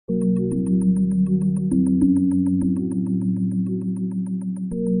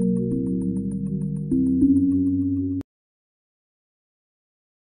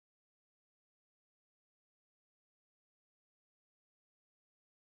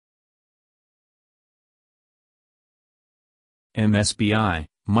MSBI,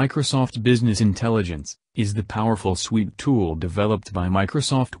 Microsoft Business Intelligence, is the powerful suite tool developed by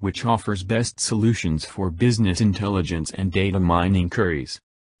Microsoft which offers best solutions for business intelligence and data mining queries.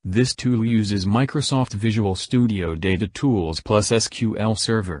 This tool uses Microsoft Visual Studio Data Tools plus SQL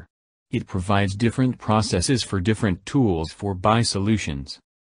Server. It provides different processes for different tools for BI solutions.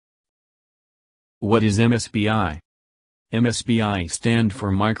 What is MSBI? MSBI stands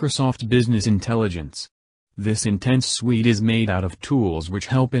for Microsoft Business Intelligence. This intense suite is made out of tools which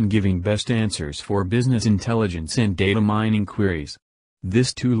help in giving best answers for business intelligence and data mining queries.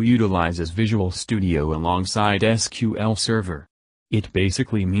 This tool utilizes Visual Studio alongside SQL Server. It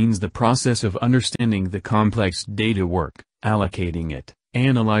basically means the process of understanding the complex data work, allocating it,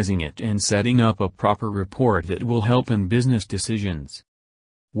 analyzing it and setting up a proper report that will help in business decisions.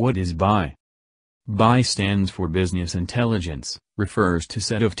 What is BI? BI stands for Business Intelligence, refers to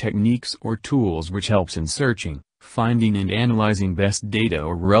set of techniques or tools which helps in searching, finding and analyzing best data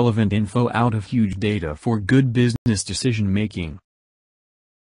or relevant info out of huge data for good business decision making.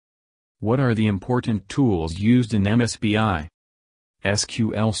 What are the important tools used in MSBI?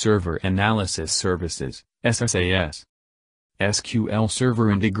 SQL Server Analysis Services, SSIS. SQL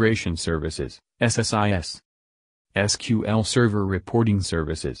Server Integration Services, SSIS. SQL Server Reporting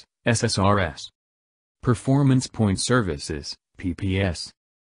Services, SSRS. Performance Point Services, PPS.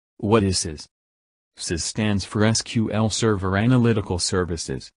 What is SSIS? SSIS stands for SQL Server Analytical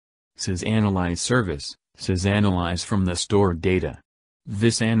Services. SSIS Analyze Service, SSIS analyze from the stored data.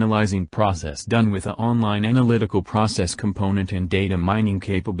 This analyzing process done with an online analytical process component and data mining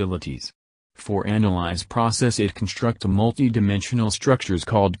capabilities. For analyze process it construct a multi-dimensional structures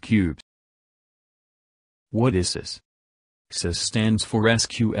called cubes. What is SSIS? SSIS stands for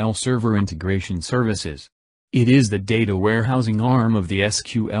SQL Server Integration Services. It is the data warehousing arm of the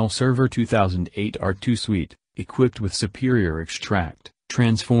SQL Server 2008 R2 suite, equipped with superior extract,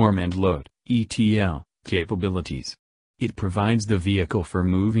 transform and load (ETL) capabilities. It provides the vehicle for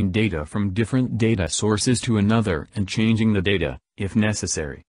moving data from different data sources to another and changing the data, if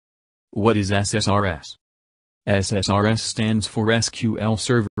necessary. What is SSRS? SSRS stands for SQL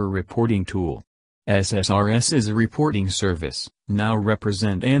Server Reporting Tool. SSRS is a reporting service, now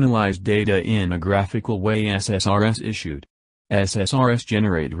represent analyzed data in a graphical way. SSRS issued. SSRS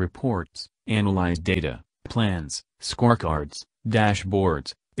generate reports, analyze data, plans, scorecards,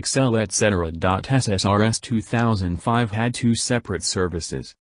 dashboards, Excel etc. SSRS 2005 had two separate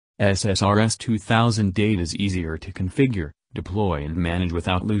services. SSRS 2008 is easier to configure, deploy and manage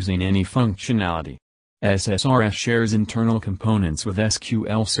without losing any functionality. SSRS shares internal components with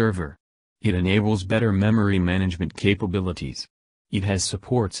SQL Server. It enables better memory management capabilities. It has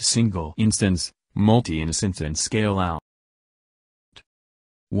supports single instance, multi-instance and scale-out.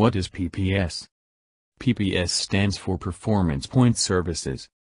 What is PPS? PPS stands for Performance Point Services.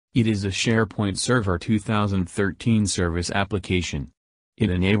 It is a SharePoint Server 2013 service application. It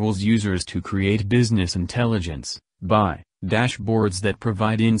enables users to create business intelligence, BI, dashboards that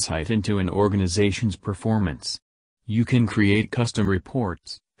provide insight into an organization's performance. You can create custom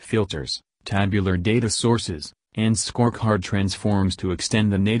reports, filters, tabular data sources, and scorecard transforms to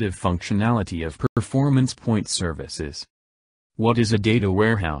extend the native functionality of Performance Point Services. What is a data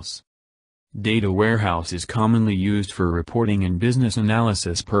warehouse? Data warehouse is commonly used for reporting and business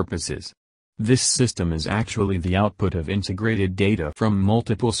analysis purposes. This system is actually the output of integrated data from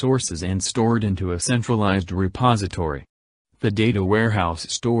multiple sources and stored into a centralized repository. The data warehouse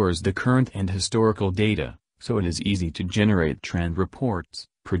stores the current and historical data, so it is easy to generate trend reports,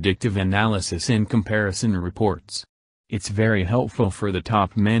 predictive analysis and comparison reports. It's very helpful for the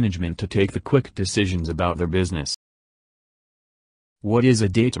top management to take the quick decisions about their business. What is a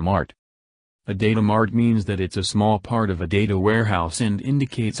data mart? A data mart means that it's a small part of a data warehouse and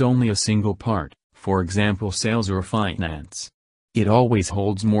indicates only a single part, for example sales or finance. It always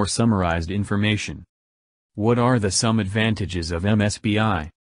holds more summarized information. What are some advantages of MSBI?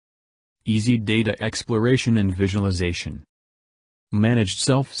 Easy data exploration and visualization. Managed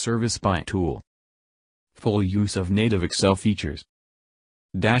self-service BI tool. Full use of native Excel features.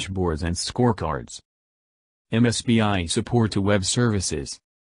 Dashboards and scorecards. MSBI support to web services.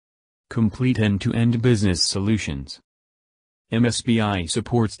 Complete end-to-end business solutions. MSBI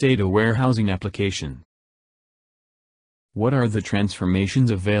supports data warehousing application. What are the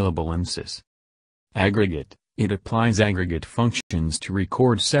transformations available in SSIS? Aggregate. It applies aggregate functions to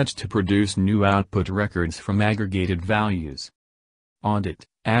record sets to produce new output records from aggregated values. Audit.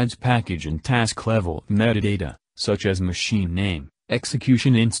 Adds package and task level metadata, such as machine name,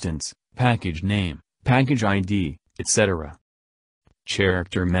 execution instance, package name, package ID, etc.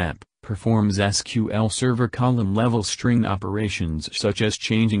 Character map. performs SQL Server column-level string operations such as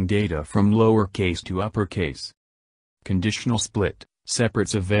changing data from lowercase to uppercase. Conditional split,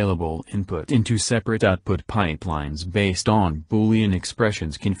 separates available input into separate output pipelines based on Boolean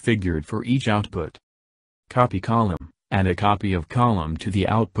expressions configured for each output. Copy column, add a copy of column to the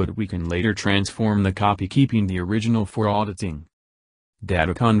output. We can later transform the copy keeping the original for auditing.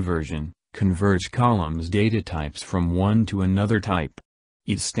 Data conversion, converts columns data types from one to another type.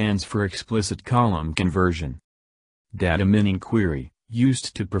 It stands for explicit column conversion. Data mining query,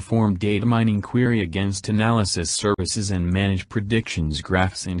 used to perform data mining query against analysis services and manage predictions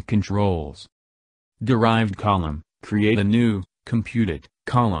graphs and controls. Derived column, create a new, computed,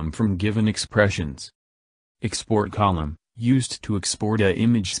 column from given expressions. Export column, used to export a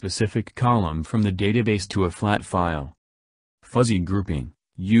image-specific column from the database to a flat file. Fuzzy grouping,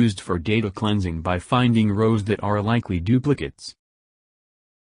 used for data cleansing by finding rows that are likely duplicates.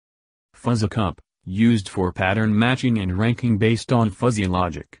 Fuzzy cup, used for pattern matching and ranking based on fuzzy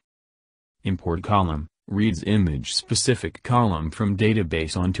logic. Import column, reads image-specific column from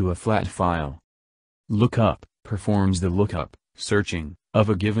database onto a flat file. Lookup, performs the lookup, searching, of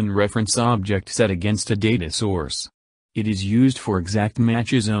a given reference object set against a data source. It is used for exact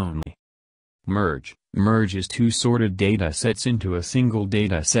matches only. Merge, merges two sorted data sets into a single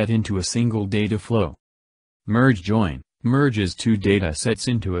data set into a single data flow. Merge join, merges two data sets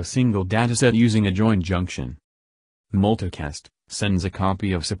into a single dataset using a join junction. Multicast, sends a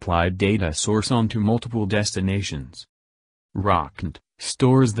copy of supplied data source onto multiple destinations. Rocked,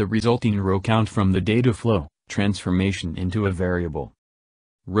 stores the resulting row count from the data flow, transformation into a variable.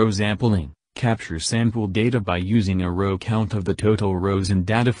 Row sampling, captures sample data by using a row count of the total rows in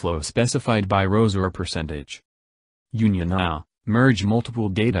data flow specified by rows or percentage. Union, merge multiple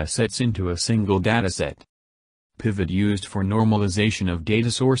data sets into a single dataset. Pivot, used for normalization of data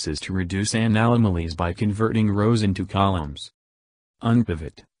sources to reduce anomalies by converting rows into columns.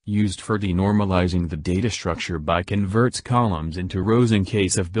 Unpivot, used for denormalizing the data structure by converts columns into rows in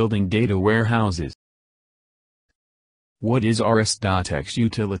case of building data warehouses. What is rs.x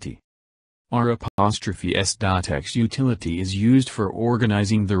utility? r'(s.x utility is used for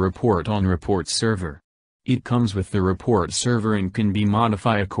organizing the report on report server. It comes with the report server and can be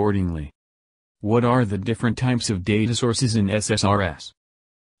modified accordingly. What are the different types of data sources in SSRS?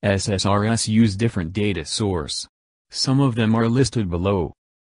 SSRS use different data source. Some of them are listed below.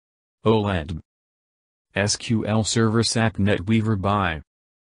 OLED, SQL Server SAP NetWeaver BI,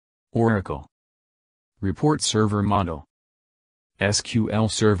 Oracle, Report Server Model, SQL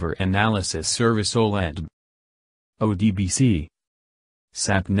Server Analysis Service OLED, ODBC,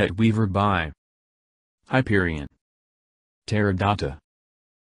 SAP NetWeaver BI, Hyperion, Teradata,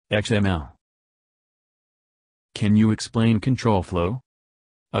 XML. Can you explain control flow?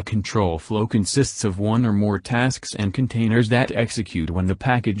 A control flow consists of one or more tasks and containers that execute when the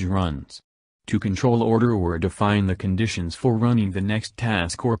package runs. To control order or define the conditions for running the next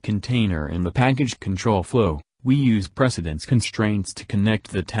task or container in the package control flow, we use precedence constraints to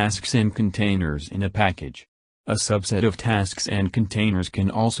connect the tasks and containers in a package. A subset of tasks and containers can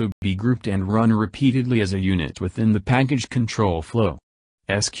also be grouped and run repeatedly as a unit within the package control flow.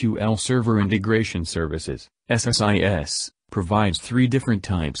 SQL Server Integration Services, SSIS, provides three different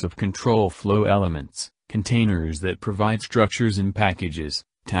types of control flow elements: containers that provide structures in packages,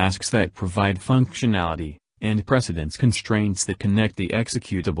 tasks that provide functionality, and precedence constraints that connect the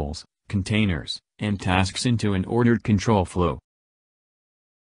executables, containers, and tasks into an ordered control flow.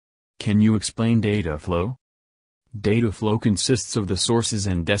 Can you explain data flow? Data flow consists of the sources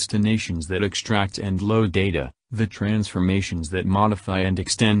and destinations that extract and load data, the transformations that modify and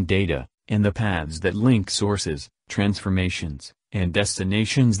extend data, and the paths that link sources, transformations, and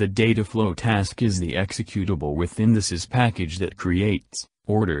destinations. The data flow task is the executable within the SIS package that creates,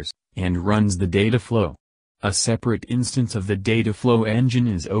 orders, and runs the data flow. A separate instance of the data flow engine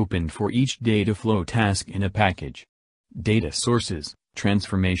is opened for each data flow task in a package. Data sources,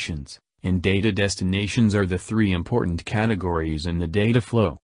 transformations, and data destinations are the three important categories in the data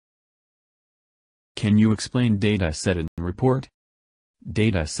flow. Can you explain data set and report?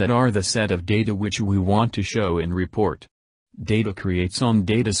 Data set are the set of data which we want to show in report. Data creates on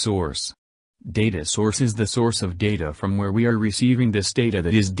data source. Data source is the source of data from where we are receiving this data,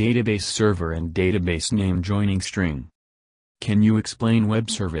 that is database server and database name joining string. Can you explain web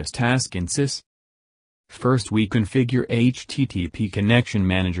service task in SIS? First we configure HTTP connection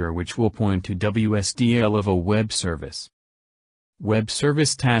manager which will point to WSDL of a web service. Web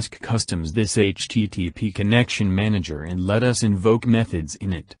service task customs this HTTP connection manager and let us invoke methods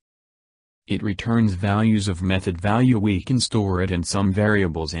in it. It returns values of method value. We can store it in some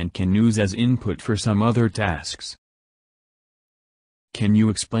variables and can use as input for some other tasks. Can you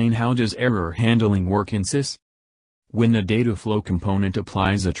explain how does error handling work in SSIS? When a data flow component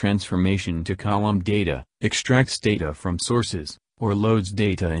applies a transformation to column data, extracts data from sources, or loads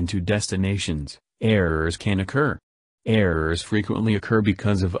data into destinations, errors can occur. Errors frequently occur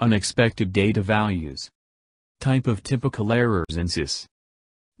because of unexpected data values. Type of typical errors in SSIS.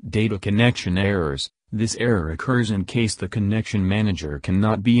 Data connection errors. This error occurs in case the connection manager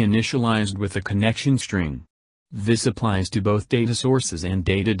cannot be initialized with a connection string. This applies to both data sources and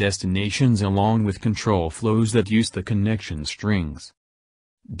data destinations along with control flows that use the connection strings.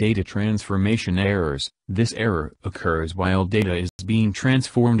 Data transformation errors. This error occurs while data is being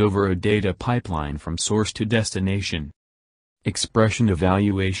transformed over a data pipeline from source to destination. Expression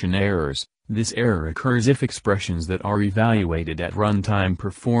evaluation errors. This error occurs if expressions that are evaluated at runtime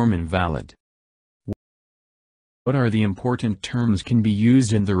perform invalid. What are the important terms can be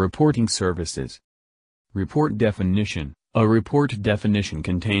used in the reporting services? Report definition. A report definition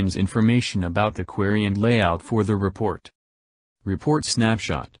contains information about the query and layout for the report. Report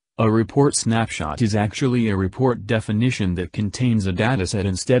snapshot. A report snapshot is actually a report definition that contains a dataset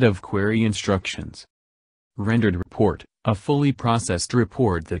instead of query instructions. Rendered report. A fully processed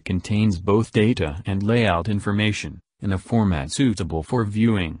report that contains both data and layout information, in a format suitable for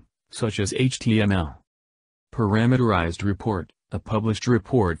viewing, such as HTML. Parameterized report. A published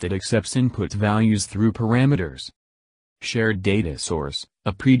report that accepts input values through parameters. Shared data source.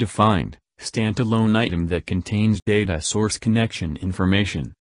 A predefined, standalone item that contains data source connection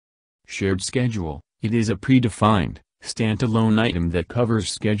information. Shared schedule. It is a predefined, standalone item that covers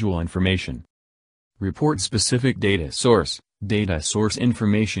schedule information. Report-specific data source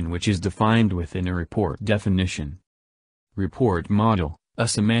information which is defined within a report definition. Report model, a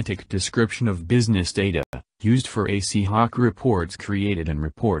semantic description of business data, used for ad hoc reports created in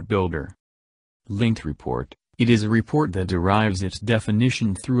Report Builder. Linked report, it is a report that derives its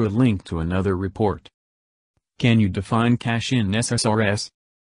definition through a link to another report. Can you define cache in SSRS?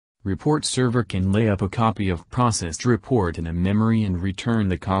 Report server can lay up a copy of processed report in a memory and return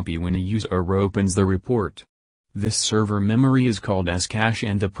the copy when a user opens the report. This server memory is called as cache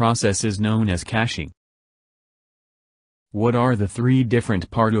and the process is known as caching. What are the three different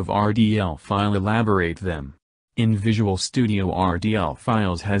parts of RDL file? Elaborate them. In Visual Studio, RDL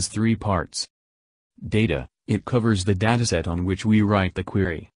files has three parts. Data, it covers the dataset on which we write the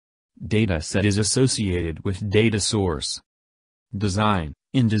query. Dataset is associated with data source. Design.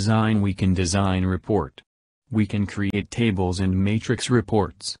 In design we can design report. We can create tables and matrix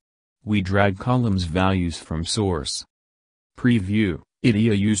reports. We drag columns values from source. Preview, it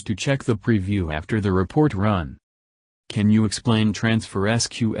is used to check the preview after the report run. Can you explain transfer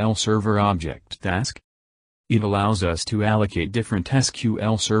SQL Server Object task? It allows us to allocate different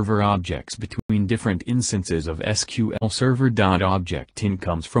SQL Server objects between different instances of SQL Server. Object in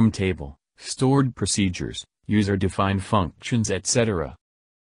comes from table, stored procedures, user-defined functions, etc.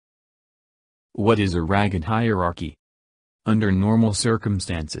 What is a ragged hierarchy? Under normal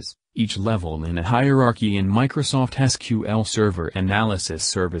circumstances, each level in a hierarchy in Microsoft SQL Server Analysis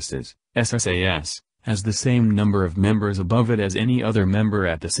Services, SSIS, has the same number of members above it as any other member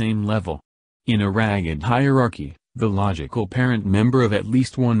at the same level. In a ragged hierarchy, the logical parent member of at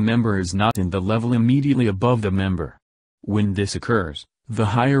least one member is not in the level immediately above the member. When this occurs, the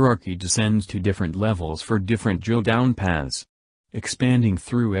hierarchy descends to different levels for different drill-down paths. Expanding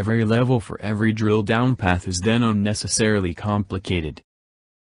through every level for every drill-down path is then unnecessarily complicated.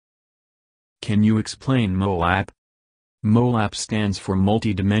 Can you explain MOLAP? MOLAP stands for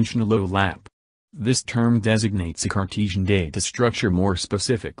multi-dimensional OLAP. This term designates a Cartesian data structure more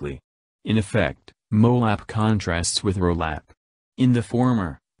specifically. In effect, MOLAP contrasts with ROLAP. In the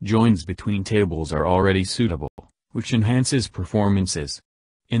former, joins between tables are already suitable, which enhances performances.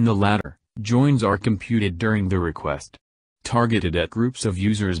 In the latter, joins are computed during the request. Targeted at groups of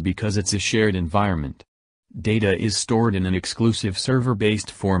users because it's a shared environment. Data is stored in an exclusive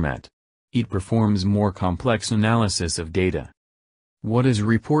server-based format. It performs more complex analysis of data. What is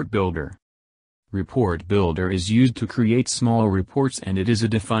Report Builder? Report Builder is used to create small reports and it is a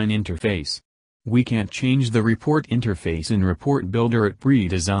defined interface. We can't change the report interface in Report Builder at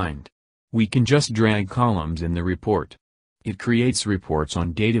pre-designed. We can just drag columns in the report. It creates reports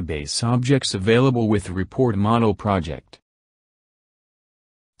on database objects available with Report Model Project.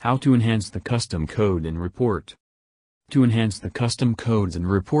 How to enhance the custom code in Report. To enhance the custom codes in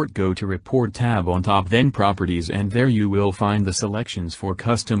Report, go to Report tab on top, then Properties, and there you will find the selections for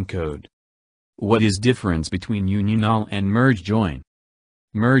custom code. What is difference between union all and merge join?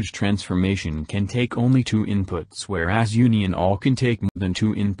 Merge transformation can take only 2 inputs, whereas union all can take more than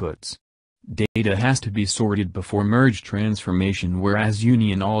 2 inputs. Data has to be sorted before merge transformation, whereas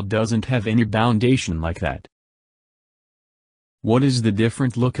union all doesn't have any foundation like that. What is the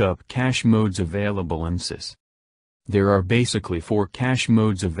different lookup cache modes available in SSIS? There are basically 4 cache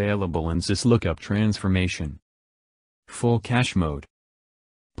modes available in SSIS lookup transformation. Full cache mode,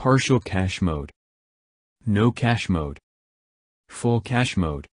 partial cache mode, no cache mode, full cache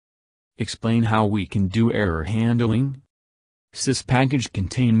mode. Explain how we can do error handling. SSIS package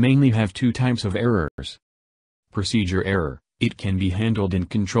mainly have 2 types of errors. Procedure error, it can be handled in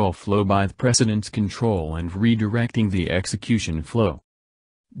control flow by the precedence control and redirecting the execution flow.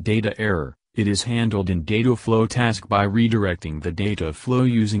 Data error, it is handled in data flow task by redirecting the data flow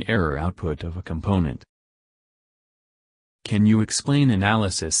using error output of a component. Can you explain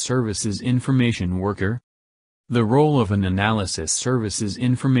Analysis Services Information Worker? The role of an Analysis Services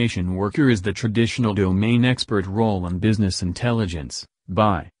Information Worker is the traditional domain expert role in business intelligence,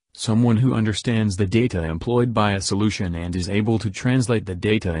 by someone who understands the data employed by a solution and is able to translate the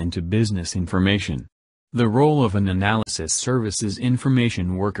data into business information. The role of an Analysis Services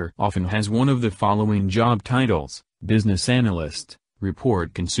Information Worker often has one of the following job titles: Business Analyst,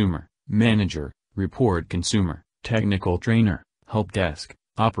 Report Consumer, Manager, Report Consumer, Technical Trainer, Help Desk,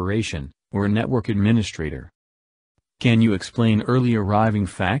 Operation, or Network Administrator. Can you explain early arriving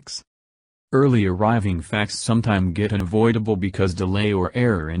facts? Early arriving facts sometimes get unavoidable because delay or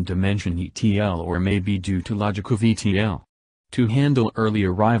error in dimension ETL or may be due to logic of ETL. To handle early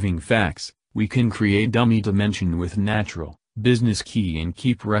arriving facts, we can create dummy dimension with natural, business key and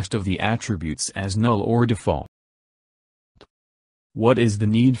keep rest of the attributes as null or default. What is the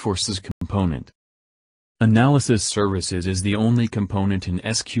need for SSIS component? Analysis Services is the only component in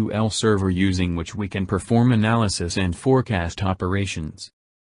SQL Server using which we can perform analysis and forecast operations.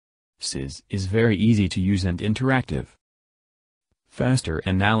 SSIS is very easy to use and interactive. Faster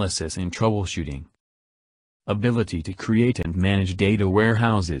analysis and troubleshooting. Ability to create and manage data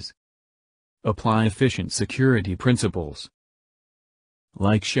warehouses. Apply efficient security principles.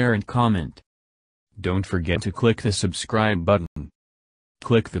 Like, share and comment. Don't forget to click the subscribe button.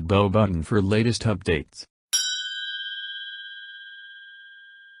 Click the bell button for latest updates.